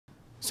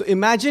So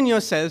imagine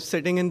yourself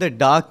sitting in the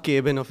dark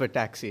cabin of a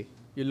taxi.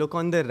 You look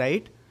on the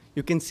right,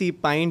 you can see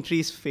pine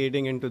trees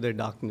fading into the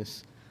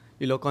darkness.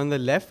 You look on the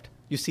left,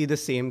 you see the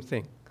same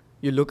thing.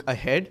 You look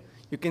ahead,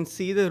 you can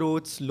see the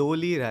road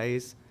slowly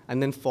rise and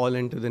then fall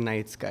into the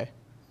night sky.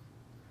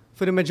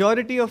 For a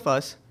majority of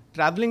us,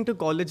 traveling to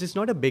college is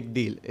not a big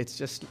deal. It's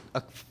just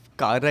a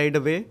car ride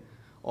away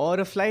or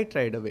a flight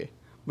ride away.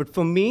 But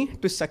for me,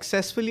 to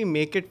successfully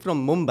make it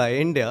from Mumbai,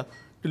 India,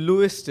 to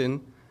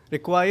Lewiston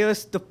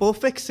requires the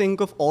perfect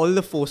sync of all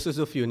the forces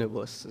of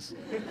universes.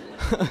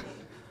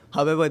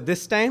 However,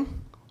 this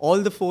time, all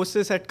the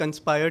forces had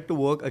conspired to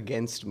work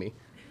against me.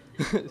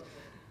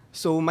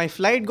 So my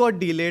flight got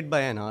delayed by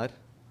an hour.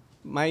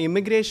 My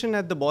immigration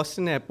at the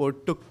Boston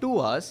airport took 2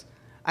 hours,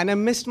 and I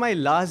missed my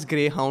last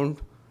Greyhound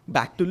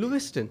back to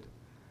Lewiston.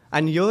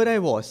 And here I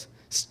was,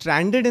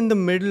 stranded in the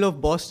middle of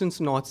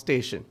Boston's North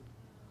Station,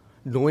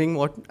 knowing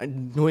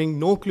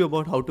no clue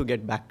about how to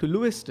get back to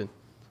Lewiston.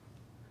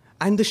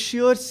 And the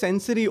sheer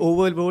sensory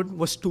overload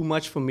was too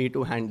much for me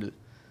to handle.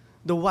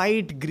 The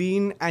white,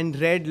 green, and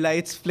red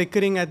lights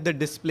flickering at the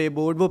display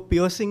board were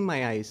piercing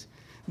my eyes.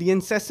 The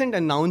incessant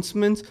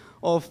announcements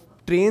of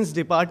trains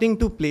departing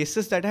to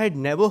places that I had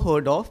never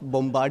heard of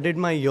bombarded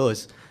my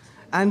ears.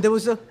 And there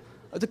was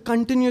the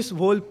continuous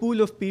whirlpool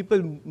of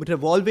people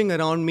revolving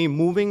around me,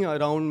 moving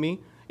around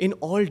me in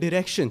all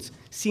directions,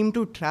 seemed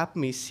to trap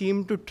me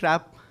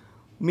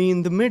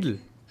in the middle.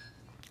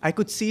 I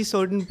could see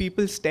certain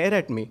people stare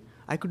at me.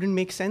 I couldn't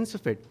make sense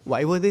of it.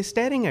 Why were they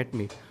staring at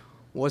me?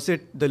 Was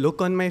it the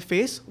look on my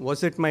face?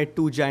 Was it my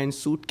 2 giant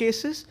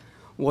suitcases?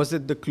 Was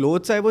it the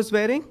clothes I was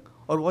wearing?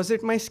 Or was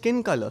it my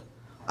skin color?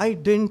 I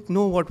didn't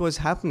know what was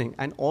happening,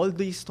 and all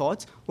these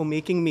thoughts were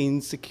making me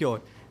insecure.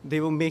 They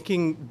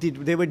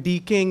were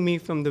decaying me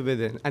from the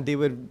within, and they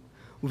were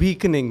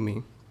weakening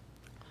me.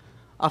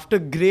 After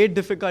great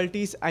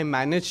difficulties, I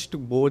managed to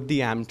board the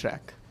Amtrak.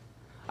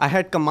 I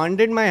had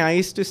commanded my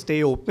eyes to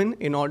stay open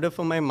in order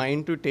for my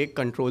mind to take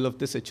control of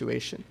the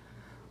situation.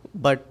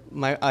 But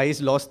my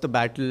eyes lost the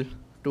battle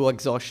to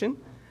exhaustion,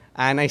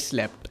 and I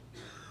slept.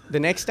 The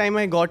next time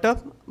I got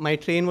up, my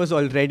train was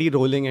already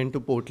rolling into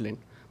Portland.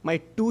 My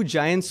 2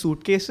 giant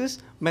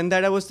suitcases meant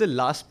that I was the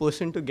last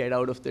person to get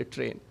out of the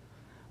train.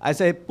 As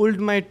I pulled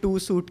my 2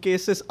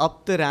 suitcases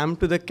up the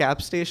ramp to the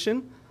cab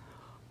station,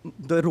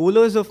 the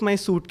rollers of my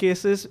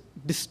suitcases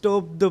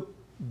disturbed the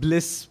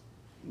bliss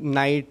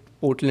night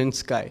Portland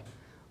sky.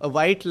 A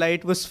white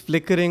light was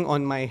flickering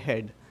on my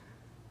head.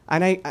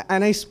 And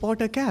I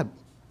spot a cab.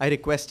 I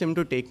request him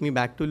to take me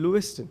back to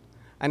Lewiston.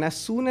 And as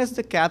soon as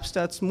the cab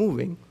starts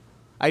moving,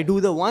 I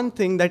do the one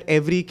thing that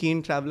every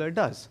keen traveler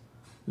does: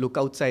 look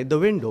outside the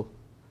window.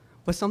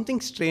 But something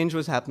strange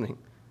was happening.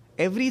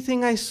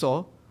 Everything I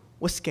saw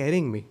was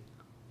scaring me,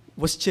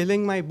 was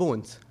chilling my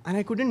bones, and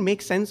I couldn't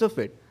make sense of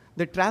it.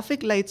 The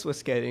traffic lights were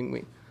scaring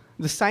me.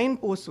 The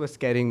signposts were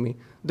scaring me.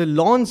 The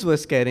lawns were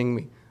scaring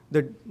me.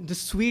 The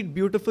sweet,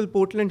 beautiful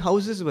Portland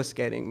houses were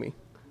scaring me.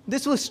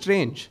 This was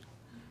strange.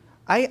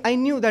 I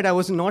knew that I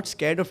was not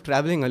scared of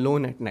traveling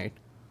alone at night.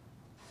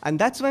 And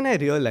that's when I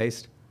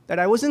realized that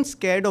I wasn't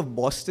scared of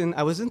Boston.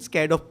 I wasn't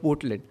scared of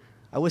Portland.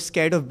 I was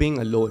scared of being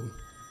alone.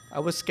 I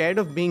was scared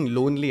of being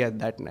lonely at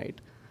that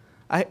night.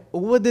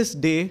 Over this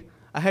day,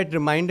 I had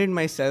reminded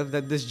myself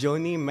that this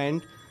journey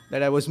meant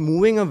that I was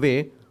moving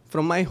away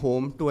from my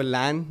home to a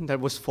land that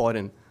was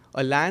foreign,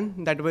 a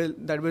land that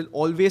will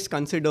always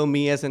consider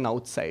me as an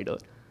outsider.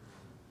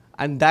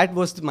 And that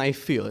was my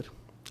fear.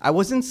 I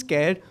wasn't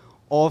scared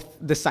of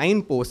the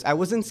signposts. I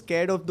wasn't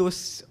scared of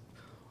those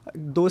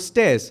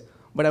stairs,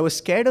 but I was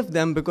scared of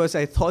them because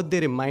I thought they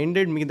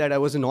reminded me that I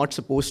was not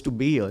supposed to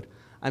be here.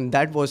 And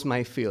that was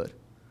my fear.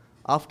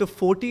 After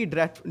 40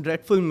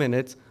 dreadful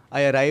minutes,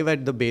 I arrive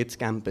at the Bates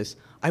campus.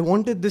 I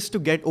wanted this to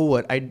get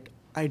over.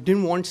 I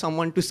didn't want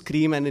someone to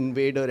scream an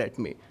invader at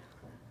me.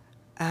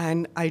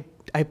 And I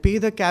pay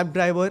the cab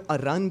driver a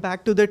run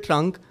back to the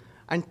trunk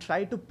and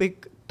try to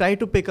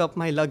pick up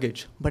my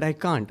luggage. But I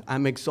can't.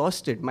 I'm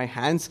exhausted. My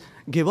hands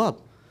give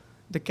up.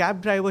 The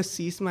cab driver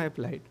sees my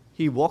plight.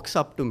 He walks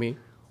up to me,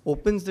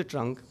 opens the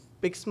trunk,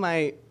 picks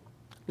my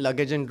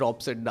luggage and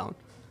drops it down.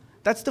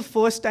 That's the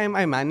first time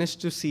I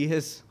managed to see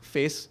his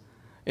face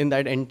in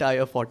that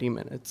entire 40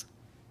 minutes.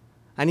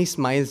 And he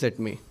smiles at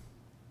me.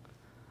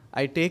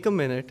 I take a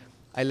minute,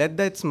 I let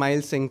that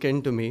smile sink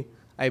into me,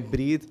 I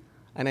breathe,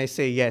 and I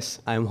say, yes,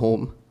 I'm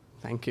home.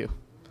 Thank you.